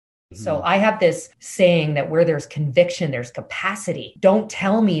So I have this saying that where there's conviction, there's capacity. Don't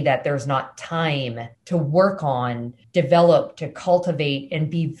tell me that there's not time to work on, develop, to cultivate, and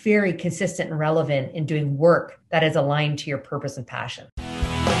be very consistent and relevant in doing work that is aligned to your purpose and passion.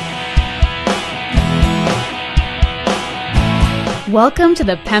 Welcome to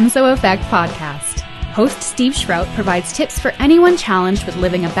the PEMSO Effect podcast. Host Steve Schrout provides tips for anyone challenged with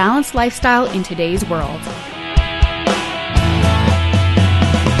living a balanced lifestyle in today's world.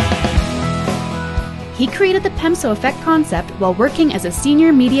 He created the PEMSO Effect concept while working as a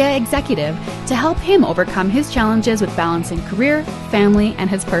senior media executive to help him overcome his challenges with balancing career, family, and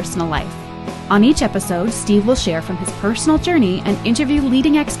his personal life. On each episode, Steve will share from his personal journey and interview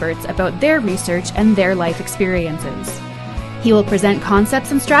leading experts about their research and their life experiences. He will present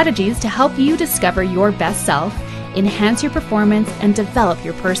concepts and strategies to help you discover your best self, enhance your performance, and develop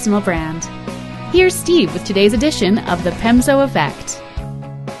your personal brand. Here's Steve with today's edition of the PEMSO Effect.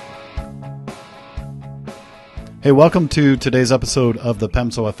 Hey, welcome to today's episode of the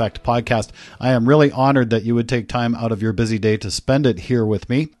PEMSO Effect podcast. I am really honored that you would take time out of your busy day to spend it here with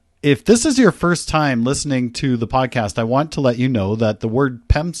me. If this is your first time listening to the podcast, I want to let you know that the word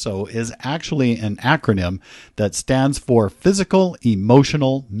PEMSO is actually an acronym that stands for Physical,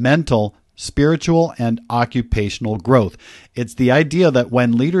 Emotional, Mental, Spiritual, and Occupational Growth. It's the idea that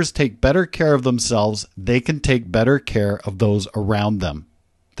when leaders take better care of themselves, they can take better care of those around them.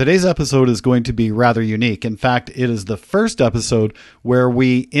 Today's episode is going to be rather unique. In fact, it is the first episode where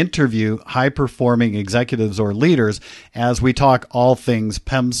we interview high-performing executives or leaders as we talk all things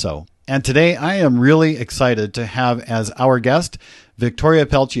PEMSO. And today I am really excited to have as our guest Victorial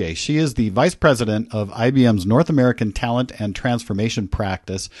Pelletier. She is the Vice President of IBM's North American Talent and Transformation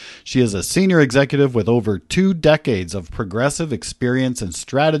Practice. She is a senior executive with over 2 decades of progressive experience in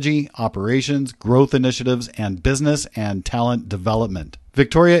strategy, operations, growth initiatives, and business and talent development.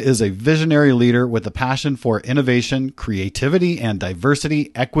 Victoria is a visionary leader with a passion for innovation, creativity, and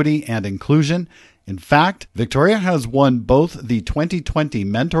diversity, equity, and inclusion. In fact, Victoria has won both the 2020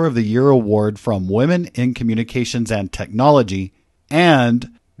 Mentor of the Year Award from Women in Communications and Technology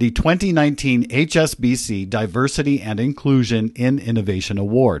and the 2019 HSBC Diversity and Inclusion in Innovation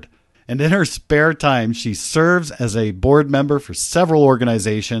Award. And in her spare time, she serves as a board member for several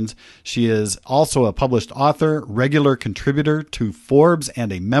organizations. She is also a published author, regular contributor to Forbes,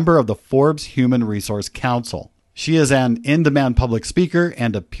 and a member of the Forbes Human Resource Council. She is an in-demand public speaker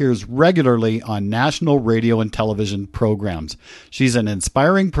and appears regularly on national radio and television programs. She's an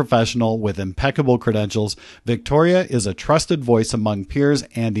inspiring professional with impeccable credentials. Victoria is a trusted voice among peers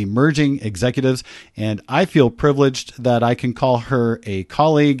and emerging executives, and I feel privileged that I can call her a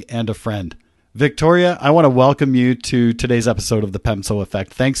colleague and a friend. Victoria, I want to welcome you to today's episode of the PEMSO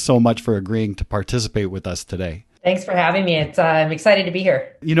Effect. Thanks so much for agreeing to participate with us today. Thanks for having me. I'm excited to be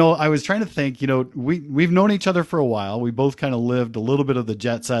here. You know, I was trying to think, we've known each other for a while. We both kind of lived a little bit of the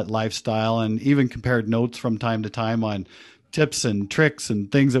jet set lifestyle and even compared notes from time to time on tips and tricks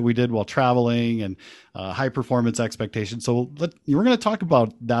and things that we did while traveling and high performance expectations. So we're going to talk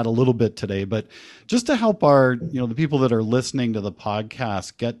about that a little bit today, but just to help the people that are listening to the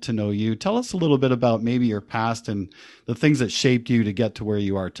podcast get to know you, tell us a little bit about maybe your past and the things that shaped you to get to where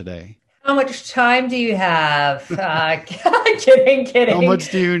you are today. How much time do you have? Kidding. How much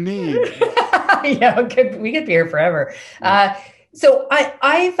do you need? Yeah, we could be here forever. So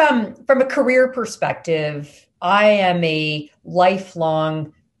I've from a career perspective, I am a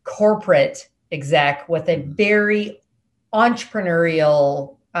lifelong corporate exec with a very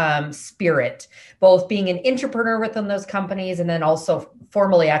entrepreneurial spirit, both being an entrepreneur within those companies and then also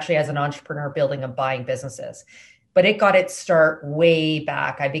formally actually as an entrepreneur building and buying businesses. But it got its start way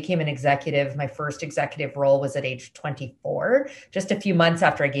back. I became an executive. My first executive role was at age 24, just a few months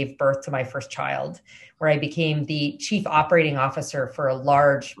after I gave birth to my first child, where I became the chief operating officer for a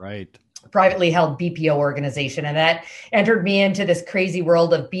large privately held BPO organization. And that entered me into this crazy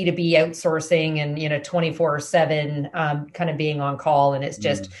world of B2B outsourcing and, 24/7 kind of being on call. And it's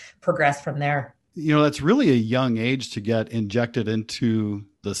just progressed from there. That's really a young age to get injected into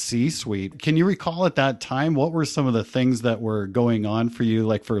the C-suite. Can you recall at that time, what were some of the things that were going on for you,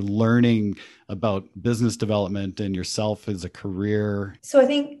 like for learning about business development and yourself as a career? So I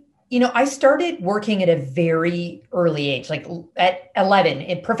think, I started working at a very early age, like at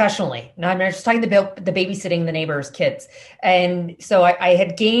 11 professionally. Now I'm just talking about the babysitting the neighbors' kids. And so I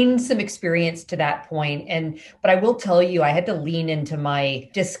had gained some experience to that point. But I will tell you, I had to lean into my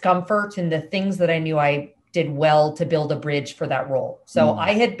discomfort and the things that I knew I did well to build a bridge for that role. So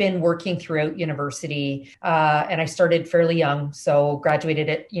I had been working throughout university, and I started fairly young. So graduated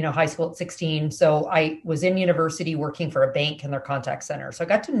at, high school at 16. So I was in university working for a bank in their contact center. So I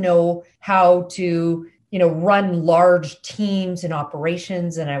got to know how to, run large teams and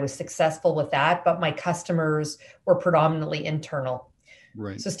operations, and I was successful with that. But my customers were predominantly internal.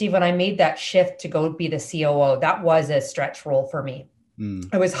 Right. So Steve, when I made that shift to go be the COO, that was a stretch role for me.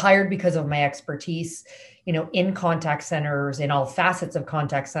 I was hired because of my expertise, in contact centers, in all facets of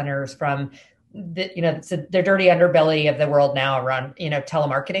contact centers, from the dirty underbelly of the world now around,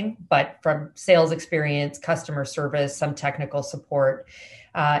 telemarketing, but from sales experience, customer service, some technical support,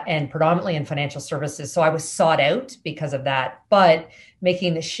 and predominantly in financial services. So I was sought out because of that, but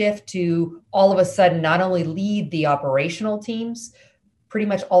making the shift to all of a sudden not only lead the operational teams, pretty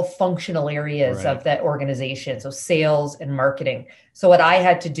much all functional areas of that organization. So sales and marketing. So what I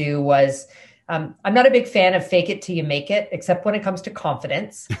had to do was, I'm not a big fan of fake it till you make it, except when it comes to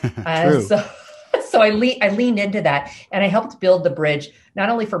confidence. So I leaned into that, and I helped build the bridge, not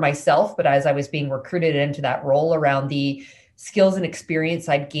only for myself, but as I was being recruited into that role, around the skills and experience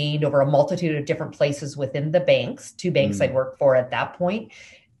I'd gained over a multitude of different places within the banks, 2 banks I'd worked for at that point,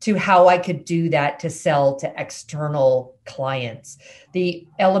 to how I could do that to sell to external clients. The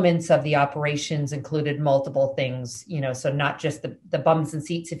elements of the operations included multiple things, so not just the bums and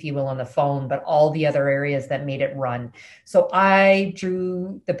seats, if you will, on the phone, but all the other areas that made it run. So I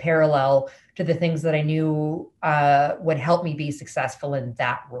drew the parallel to the things that I knew would help me be successful in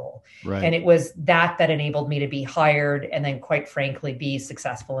that role. Right. And it was that enabled me to be hired and then, quite frankly, be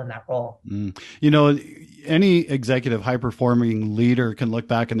successful in that role. Any executive, high-performing leader can look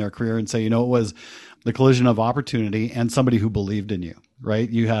back in their career and say, it was the collision of opportunity and somebody who believed in you, right?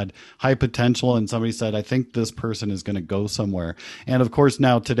 You had high potential and somebody said, I think this person is going to go somewhere. And of course,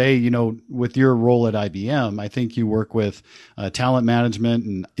 now today, with your role at IBM, I think you work with talent management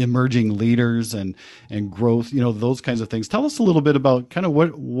and emerging leaders and growth, those kinds of things. Tell us a little bit about kind of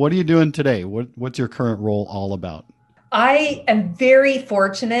what are you doing today? What's your current role all about? I am very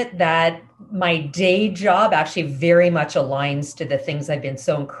fortunate that my day job actually very much aligns to the things I've been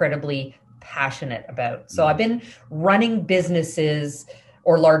so incredibly passionate about. So I've been running businesses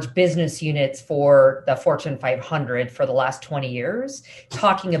or large business units for the Fortune 500 for the last 20 years,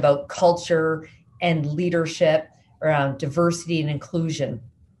 talking about culture and leadership around diversity and inclusion.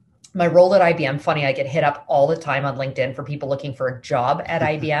 My role at IBM, funny, I get hit up all the time on LinkedIn for people looking for a job at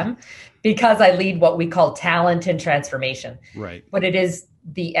IBM because I lead what we call talent and transformation. Right. But it is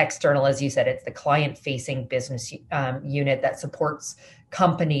the external, as you said, it's the client-facing business unit that supports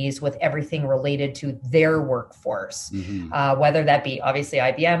companies with everything related to their workforce, whether that be obviously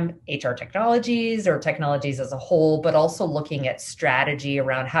IBM, HR technologies, or technologies as a whole, but also looking at strategy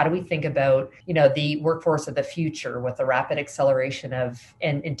around how do we think about, the workforce of the future with the rapid acceleration of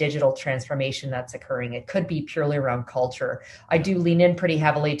and digital transformation that's occurring. It could be purely around culture. I do lean in pretty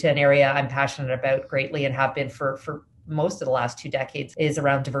heavily to an area I'm passionate about greatly and have been for most of the last 2 decades, is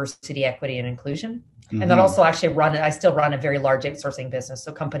around diversity, equity, and inclusion. And then also actually I still run a very large outsourcing business.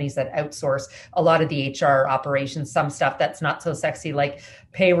 So companies that outsource a lot of the HR operations, some stuff that's not so sexy like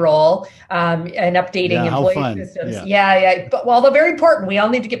payroll and updating employee systems. Yeah. But they're very important. We all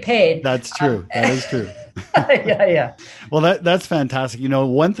need to get paid. That's true. That is true. Yeah. Well, that's fantastic.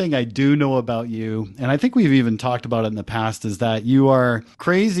 One thing I do know about you, and I think we've even talked about it in the past, is that you are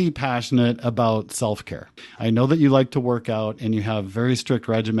crazy passionate about self-care. I know that you like to work out and you have very strict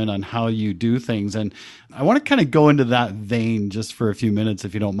regimen on how you do things. And I want to kind of go into that vein just for a few minutes,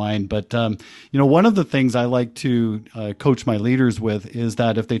 if you don't mind. But, one of the things I like to coach my leaders with is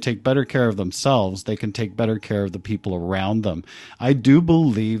that if they take better care of themselves, they can take better care of the people around them. I do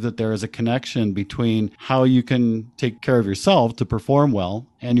believe that there is a connection between how you can take care of yourself to perform well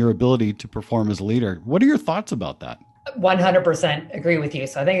and your ability to perform as a leader. What are your thoughts about that? 100% agree with you.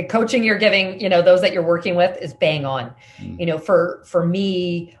 So I think coaching you're giving, those that you're working with is bang on. For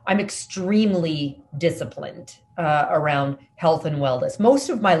me, I'm extremely disciplined around health and wellness. Most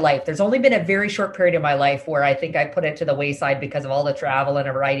of my life, there's only been a very short period of my life where I think I put it to the wayside because of all the travel and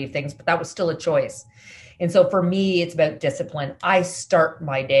a variety of things, but that was still a choice. And so for me, it's about discipline. I start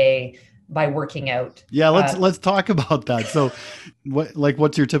my day by working out. Yeah, let's talk about that. So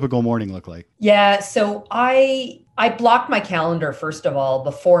what's your typical morning look like? Yeah, so I block my calendar, first of all,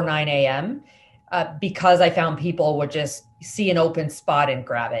 before 9 a.m. Because I found people would just see an open spot and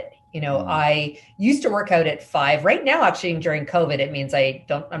grab it. I used to work out at 5. Right now, actually, during COVID, it means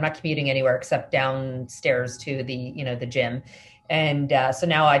I'm not commuting anywhere except downstairs to the gym. And so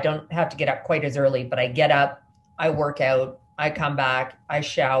now I don't have to get up quite as early, but I get up, I work out, I come back, I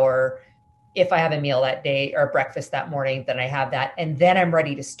shower, if I have a meal that day or breakfast that morning, then I have that. And then I'm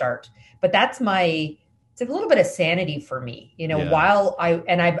ready to start. But it's a little bit of sanity for me, Yeah. while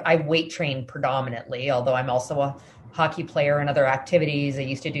I weight train predominantly, although I'm also a hockey player and other activities. I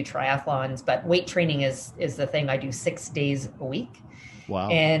used to do triathlons, but weight training is the thing I do 6 days a week. Wow.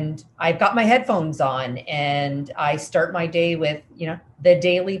 And I've got my headphones on and I start my day with, the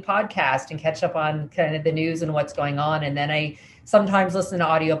daily podcast and catch up on kind of the news and what's going on. And then I sometimes listen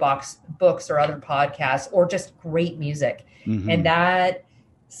to books or other podcasts or just great music. Mm-hmm. And that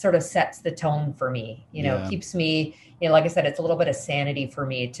sort of sets the tone for me, keeps me, like I said, it's a little bit of sanity for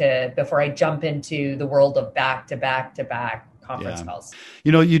me before I jump into the world of back to back to back conference calls.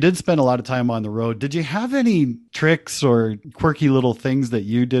 You did spend a lot of time on the road. Did you have any tricks or quirky little things that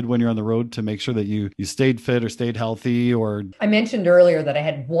you did when you're on the road to make sure that you stayed fit or stayed healthy? Or I mentioned earlier that I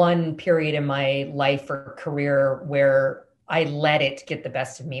had one period in my life or career where I let it get the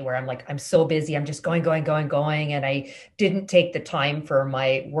best of me, where I'm like, I'm so busy. I'm just going. And I didn't take the time for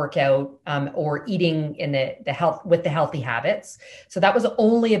my workout or eating in the health with the healthy habits. So that was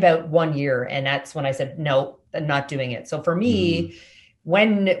only about 1 year. And that's when I said, no, I'm not doing it. So for me,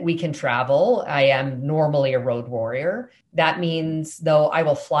 when we can travel, I am normally a road warrior. That means though, I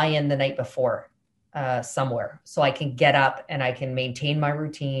will fly in the night before somewhere so I can get up and I can maintain my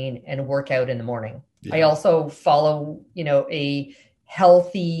routine and work out in the morning. Yeah. I also follow, a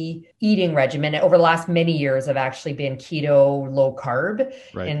healthy eating regimen. Over the last many years, I've actually been keto, low carb.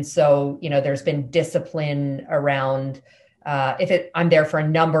 Right. And so, there's been discipline around, I'm there for a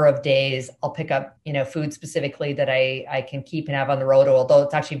number of days, I'll pick up, food specifically that I can keep and have on the road. Although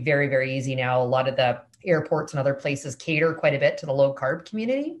it's actually very, very easy now. A lot of the airports and other places cater quite a bit to the low carb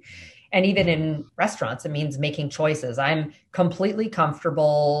community. And even in restaurants, it means making choices. I'm completely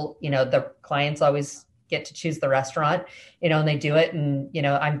comfortable. The clients always get to choose the restaurant, and they do it. And,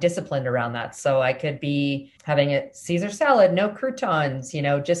 I'm disciplined around that. So I could be having a Caesar salad, no croutons,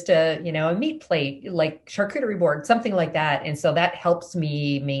 just a meat plate, like charcuterie board, something like that. And so that helps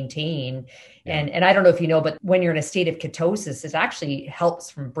me maintain. Yeah. And I don't know if you know, but when you're in a state of ketosis, it actually helps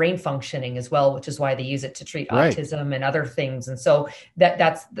from brain functioning as well, which is why they use it to treat autism and other things. And so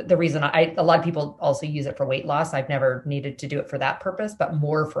that's the reason a lot of people also use it for weight loss. I've never needed to do it for that purpose, but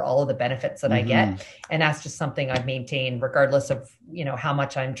more for all of the benefits that I get. And that's just something I've maintained regardless of, how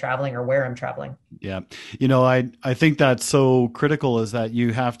much I'm traveling or where I'm traveling. Yeah. I think that's so critical is that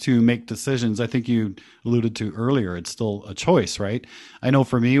you have to make decisions. I think you alluded to earlier, it's still a choice, right? I know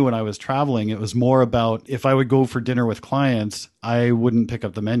for me, when I was traveling, it was more about if I would go for dinner with clients, I wouldn't pick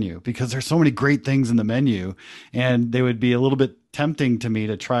up the menu because there's so many great things in the menu and they would be a little bit tempting to me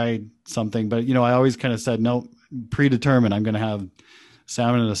to try something. But, I always kind of said, no, predetermined, I'm going to have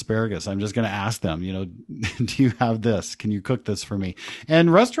salmon and asparagus. I'm just going to ask them, do you have this? Can you cook this for me?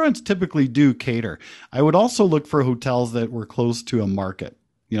 And restaurants typically do cater. I would also look for hotels that were close to a market,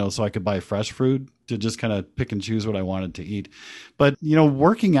 so I could buy fresh food to just kind of pick and choose what I wanted to eat. But,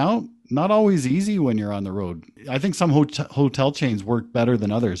 working out, not always easy when you're on the road. I think some hotel chains work better than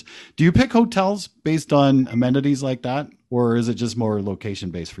others. Do you pick hotels based on amenities like that? Or is it just more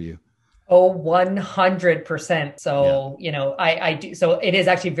location based for you? Oh, 100%. So, I do. So it is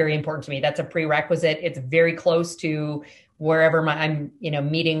actually very important to me. That's a prerequisite. It's very close to wherever I'm,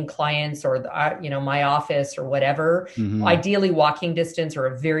 meeting clients or, my office or whatever, ideally walking distance or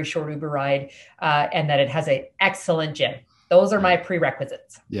a very short Uber ride, and that it has an excellent gym. Those are my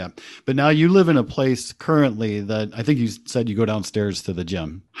prerequisites. Yeah. But now you live in a place currently that I think you said you go downstairs to the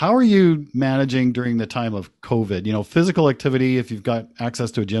gym. How are you managing during the time of COVID? Physical activity, if you've got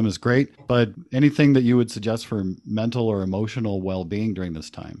access to a gym, is great, but anything that you would suggest for mental or emotional well-being during this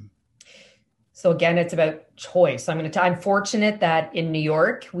time? So again, it's about choice. I'm fortunate that in New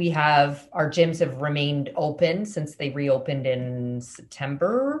York, our gyms have remained open since they reopened in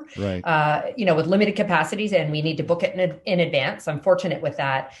September, right? With limited capacities, and we need to book it in advance. I'm fortunate with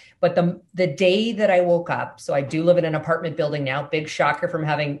that. But the day that I woke up, so I do live in an apartment building now, big shocker from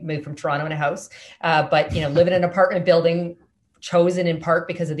having moved from Toronto in a house, but live in an apartment building, chosen in part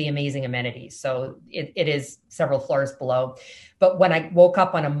because of the amazing amenities. So it is several floors below. But when I woke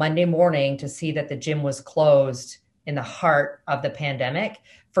up on a Monday morning to see that the gym was closed in the heart of the pandemic,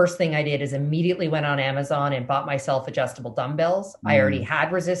 first thing I did is immediately went on Amazon and bought myself adjustable dumbbells. I already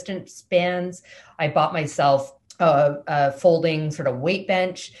had resistance bands. I bought myself a folding sort of weight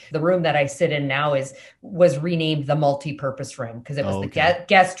bench. The room that I sit in now was renamed the multi-purpose room because it was the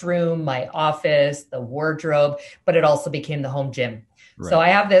guest room, my office, the wardrobe, but it also became the home gym. So Right.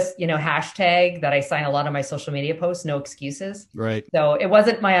 I have this, hashtag that I sign a lot of my social media posts, no excuses. Right. So it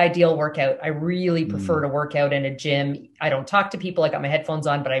wasn't my ideal workout. I really prefer Mm. to work out in a gym. I don't talk to people. I got my headphones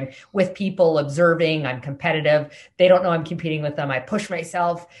on, but I'm with people observing. I'm competitive. They don't know I'm competing with them. I push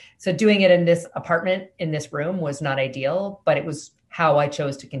myself. So doing it in this apartment, in this room was not ideal, but it was how I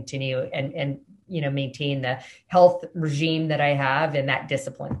chose to continue and maintain the health regime that I have and that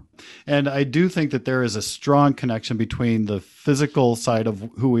discipline. And I do think that there is a strong connection between the physical side of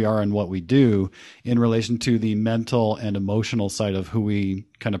who we are and what we do in relation to the mental and emotional side of who we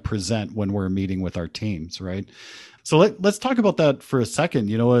kind of present when we're meeting with our teams, right? So let's talk about that for a second.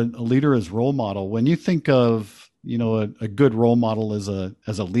 A leader as role model. When you think of, a good role model as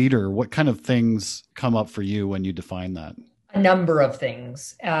a leader, what kind of things come up for you when you define that? A number of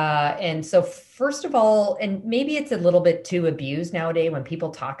things. And so, first of all, and maybe it's a little bit too abused nowadays when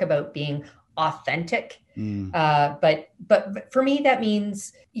people talk about being authentic. Mm. But for me, that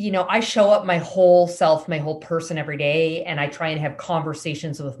means, I show up my whole self, my whole person every day, and I try and have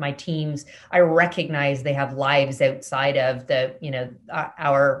conversations with my teams. I recognize they have lives outside of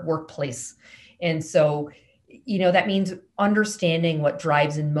our workplace. And so, that means understanding what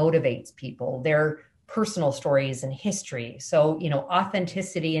drives and motivates people. Their personal stories and history. So,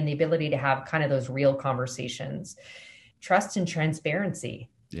 authenticity and the ability to have kind of those real conversations. Trust and transparency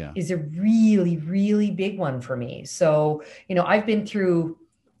is a really, really big one for me. So, I've been through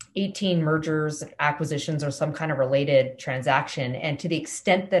 18 mergers, acquisitions, or some kind of related transaction. And to the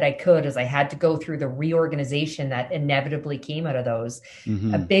extent that I could, as I had to go through the reorganization that inevitably came out of those,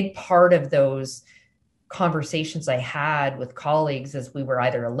 Mm-hmm. a big part of those conversations I had with colleagues as we were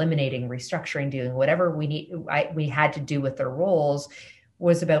either eliminating, restructuring, doing whatever we had to do with their roles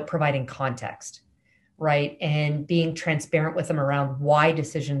was about providing context, right? And being transparent with them around why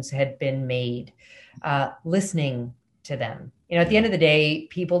decisions had been made, listening to them. At the end of the day,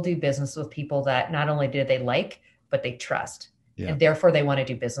 people do business with people that not only do they like, but they trust, and therefore they want to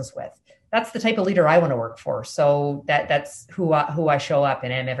do business with. That's the type of leader I want to work for. So that's who I show up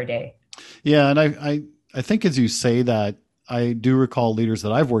and am every day. Yeah, and I think as you say that, I do recall leaders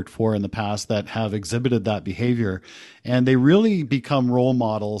that I've worked for in the past that have exhibited that behavior, and they really become role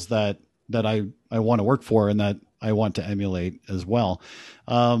models that I want to work for and that I want to emulate as well.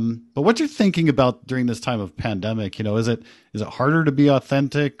 But what you're thinking about during this time of pandemic, is it harder to be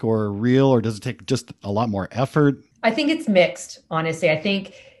authentic or real, or does it take just a lot more effort? I think it's mixed, honestly. I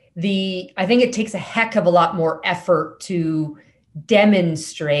think it takes a heck of a lot more effort to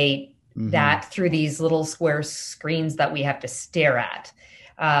demonstrate that through these little square screens that we have to stare at.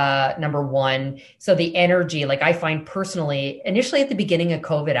 Number one. So the energy, like I find personally, initially at the beginning of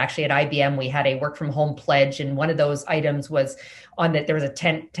COVID, actually at IBM, we had a work from home pledge. And one of those items was on that there was a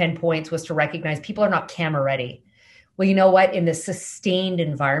 10 points was to recognize people are not camera ready. Well, you know what? In this sustained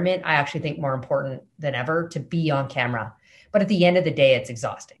environment, I actually think more important than ever to be on camera. But at the end of the day, it's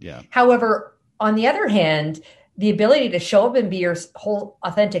exhausting. Yeah. However, on the other hand, the ability to show up and be your whole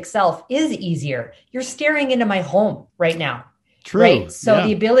authentic self is easier. You're staring into my home right now. True. Right. So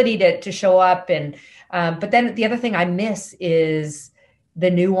the ability to show up but then the other thing I miss is the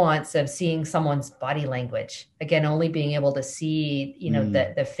nuance of seeing someone's body language. Again, only being able to see,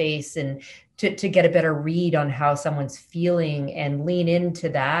 the face and to get a better read on how someone's feeling and lean into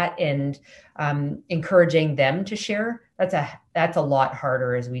that and encouraging them to share. That's a lot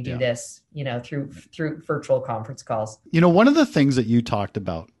harder as we do this, through virtual conference calls. One of the things that you talked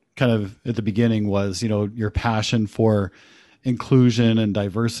about kind of at the beginning was, your passion for inclusion and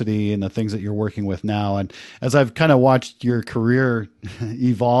diversity and the things that you're working with now. And as I've kind of watched your career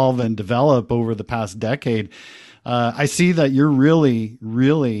evolve and develop over the past decade, I see that you're really,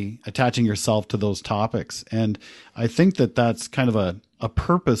 really attaching yourself to those topics. And I think that that's kind of a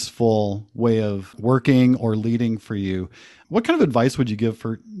purposeful way of working or leading for you. What kind of advice would you give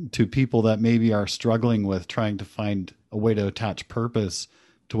to people that maybe are struggling with trying to find a way to attach purpose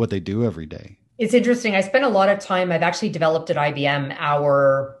to what they do every day? It's interesting. I spent a lot of time, I've actually developed at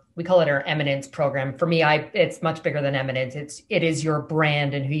IBM we call it our Eminence program. For me, it's much bigger than Eminence. It is your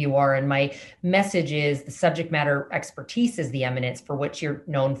brand and who you are. And my message is the subject matter expertise is the eminence for which you're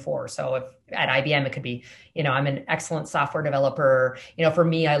known for. So if at IBM, it could be, I'm an excellent software developer. For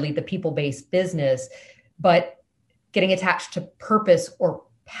me, I lead the people-based business, but getting attached to purpose or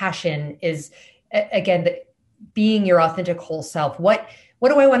passion is, again, being your authentic whole self. What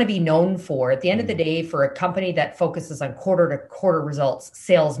do I want to be known for? At the end of the day, for a company that focuses on quarter-to-quarter results,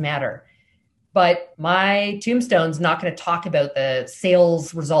 sales matter. But my tombstone's not going to talk about the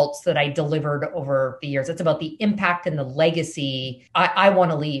sales results that I delivered over the years. It's about the impact and the legacy I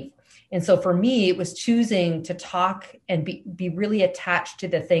want to leave. And so for me, it was choosing to talk and be really attached to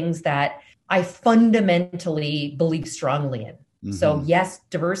the things that I fundamentally believe strongly in. Mm-hmm. So yes,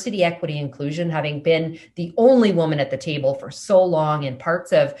 diversity, equity, inclusion, having been the only woman at the table for so long in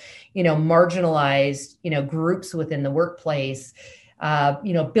parts of, marginalized, groups within the workplace,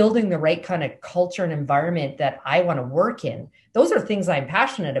 building the right kind of culture and environment that I want to work in. Those are things I'm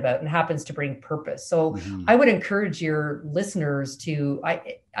passionate about and happens to bring purpose. So I would encourage your listeners to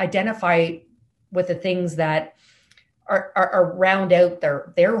identify with the things that are round out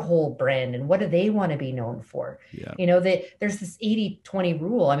their whole brand and what do they want to be known for? Yeah. There's this 80-20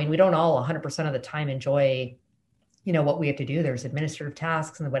 rule. I mean, we don't all 100% of the time enjoy, what we have to do. There's administrative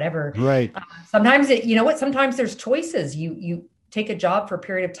tasks and whatever. Right. Sometimes sometimes there's choices. You take a job for a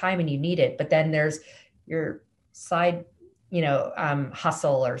period of time and you need it, but then there's your side,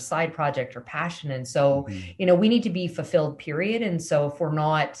 hustle or side project or passion. And so, we need to be fulfilled, period. And so if we're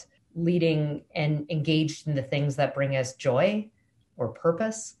not leading and engaged in the things that bring us joy or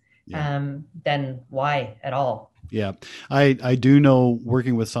purpose, then why at all? Yeah. I do know,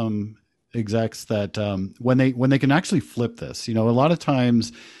 working with some execs, that when they can actually flip this, a lot of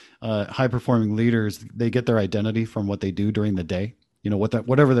times high performing leaders, they get their identity from what they do during the day,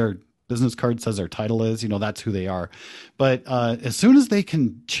 whatever their business card says their title is, that's who they are. But as soon as they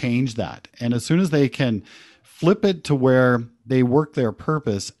can change that, and as soon as they can flip it to where they work their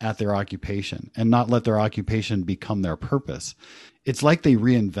purpose at their occupation and not let their occupation become their purpose, it's like they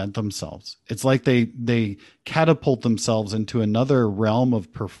reinvent themselves. It's like they catapult themselves into another realm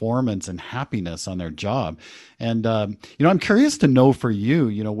of performance and happiness on their job. And, I'm curious to know for you,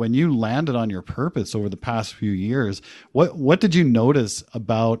 when you landed on your purpose over the past few years, what did you notice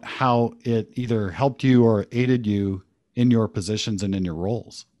about how it either helped you or aided you in your positions and in your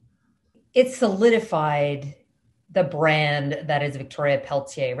roles? It solidified the brand that is Victorial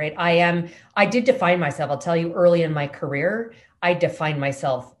Pelletier, right? I did define myself. I'll tell you, early in my career, I defined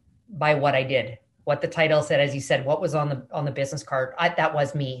myself by what I did, what the title said, as you said, what was on the business card. That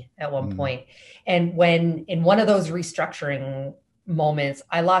was me at one point. And when in one of those restructuring moments,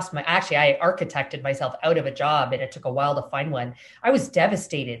 I architected myself out of a job, and it took a while to find one. I was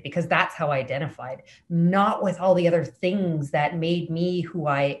devastated because that's how I identified, not with all the other things that made me who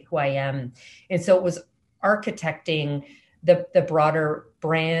I am. And so it was architecting the broader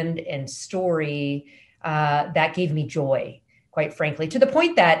brand and story that gave me joy, quite frankly, to the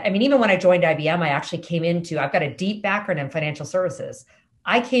point that, even when I joined IBM, I actually came I've got a deep background in financial services.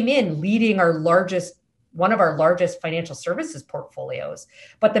 I came in leading one of our largest financial services portfolios,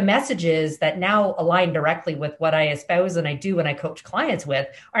 but the messages that now align directly with what I espouse and I do and I coach clients with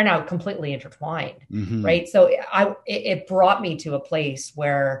are now completely intertwined, right? So it brought me to a place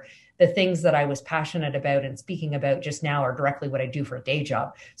where the things that I was passionate about and speaking about just now are directly what I do for a day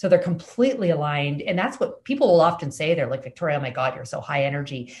job. So they're completely aligned. And that's what people will often say. They're like, Victoria, oh my God, you're so high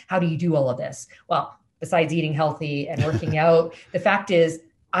energy. How do you do all of this? Well, besides eating healthy and working out, the fact is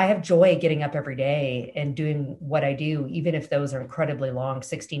I have joy getting up every day and doing what I do, even if those are incredibly long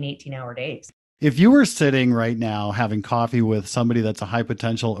 16, 18-hour days. If you were sitting right now having coffee with somebody that's a high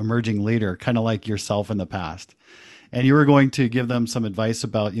potential emerging leader, kind of like yourself in the past, and you were going to give them some advice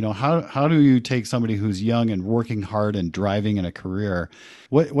about, how do you take somebody who's young and working hard and driving in a career?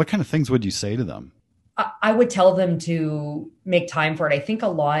 What kind of things would you say to them? I would tell them to make time for it. I think a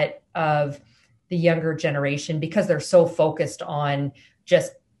lot of the younger generation, because they're so focused on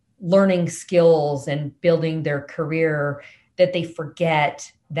just learning skills and building their career, that they forget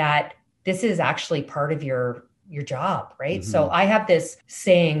that this is actually part of your job, right? So I have this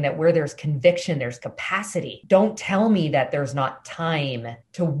saying that where there's conviction, there's capacity. Don't tell me that there's not time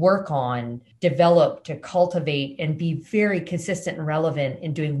to work on, develop, to cultivate, and be very consistent and relevant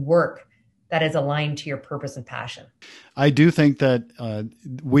in doing work that is aligned to your purpose and passion. I do think that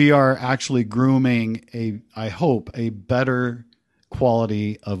we are actually grooming I hope, a better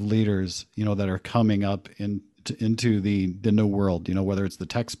quality of leaders, that are coming up into the new world, whether it's the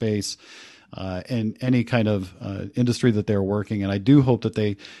tech space, and any kind of industry that they're working. And I do hope that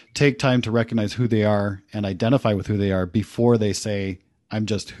they take time to recognize who they are and identify with who they are before they say, I'm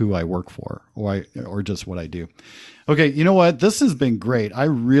just who I work for, or just what I do. Okay. You know what? This has been great. I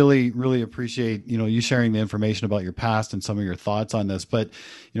really, really appreciate, you sharing the information about your past and some of your thoughts on this. But,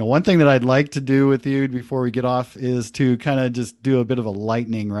 one thing that I'd like to do with you before we get off is to kind of just do a bit of a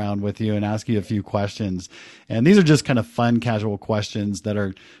lightning round with you and ask you a few questions. And these are just kind of fun, casual questions that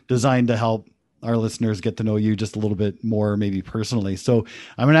are designed to help our listeners get to know you just a little bit more, maybe personally. So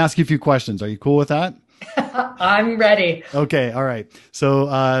I'm going to ask you a few questions. Are you cool with that? I'm ready. Okay. All right. So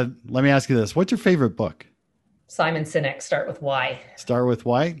let me ask you this. What's your favorite book? Simon Sinek, Start with Why. Start with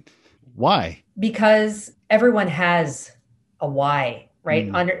Why? Why? Because everyone has a why, right?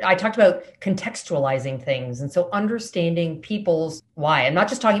 I talked about contextualizing things. And so understanding people's why. I'm not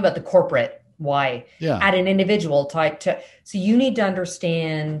just talking about the corporate why at an individual type. So you need to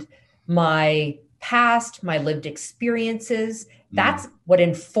understand my past, my lived experiences. That's what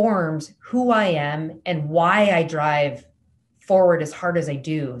informs who I am and why I drive forward as hard as I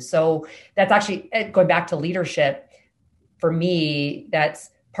do. So that's actually going back to leadership. For me, that's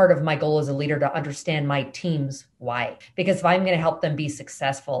part of my goal as a leader, to understand my team's why. Because if I'm going to help them be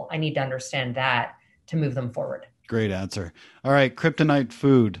successful, I need to understand that to move them forward. Great answer. All right. Kryptonite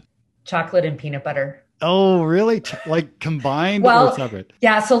food. Chocolate and peanut butter. Oh, really? Like combined or separate?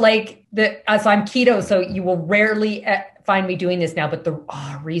 Yeah. So like so I'm keto, so you will rarely find me doing this now, but the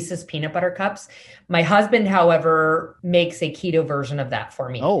Reese's peanut butter cups. My husband, however, makes a keto version of that for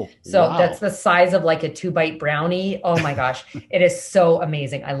me. Oh, so wow. That's the size of like a 2-bite brownie. Oh my gosh. It is so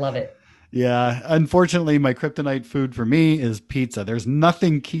amazing. I love it. Yeah. Unfortunately, my kryptonite food for me is pizza. There's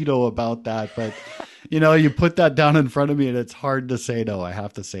nothing keto about that, but you put that down in front of me and it's hard to say no. I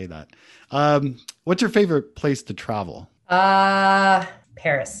have to say that. What's your favorite place to travel?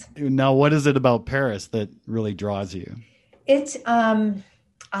 Paris. Now, what is it about Paris that really draws you?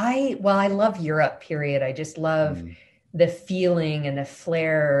 I love Europe, period. I just love the feeling and the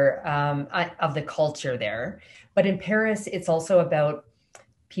flair of the culture there. But in Paris, it's also about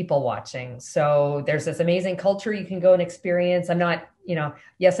people watching. So there's this amazing culture you can go and experience. I'm not,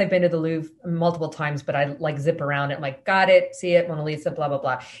 yes, I've been to the Louvre multiple times, but I like zip around it. I'm like, got it, see it, Mona Lisa, blah, blah,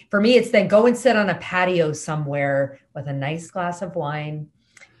 blah. For me, it's then go and sit on a patio somewhere with a nice glass of wine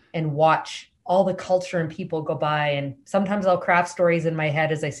and watch all the culture and people go by. And sometimes I'll craft stories in my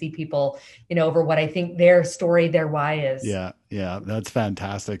head as I see people, over what I think their story, their why is. Yeah. That's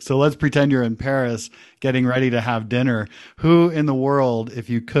fantastic. So let's pretend you're in Paris getting ready to have dinner. Who in the world, if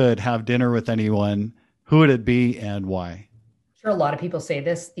you could have dinner with anyone, who would it be and why? Sure, a lot of people say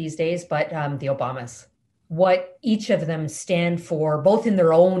this these days, but the Obamas, what each of them stand for, both in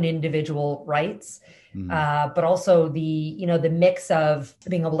their own individual rights, but also the mix of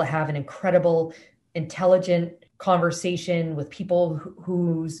being able to have an incredible, intelligent conversation with people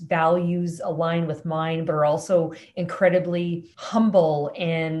whose values align with mine, but are also incredibly humble.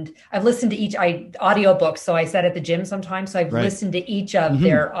 And I've listened to each audiobooks. So I said at the gym sometimes, so I've listened to each of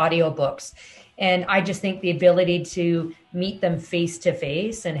their audiobooks. And I just think the ability to meet them face to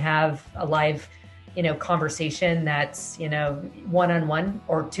face and have a live conversation that's, one-on-one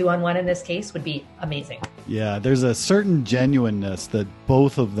or two-on-one in this case would be amazing. Yeah, there's a certain genuineness that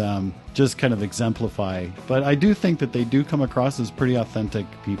both of them just kind of exemplify. But I do think that they do come across as pretty authentic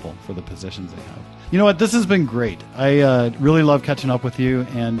people for the positions they have. You know what? This has been great. I really love catching up with you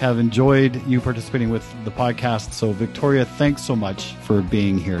and have enjoyed you participating with the podcast. So Victoria, thanks so much for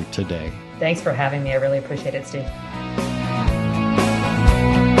being here today. Thanks for having me. I really appreciate it, Steve.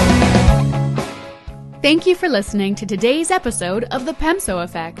 Thank you for listening to today's episode of The PEMSO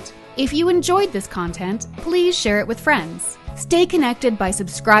Effect. If you enjoyed this content, please share it with friends. Stay connected by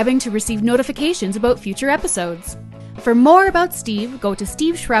subscribing to receive notifications about future episodes. For more about Steve, go to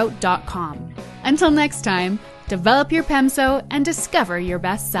steveshrout.com. Until next time, develop your PEMSO and discover your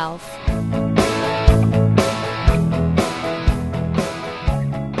best self.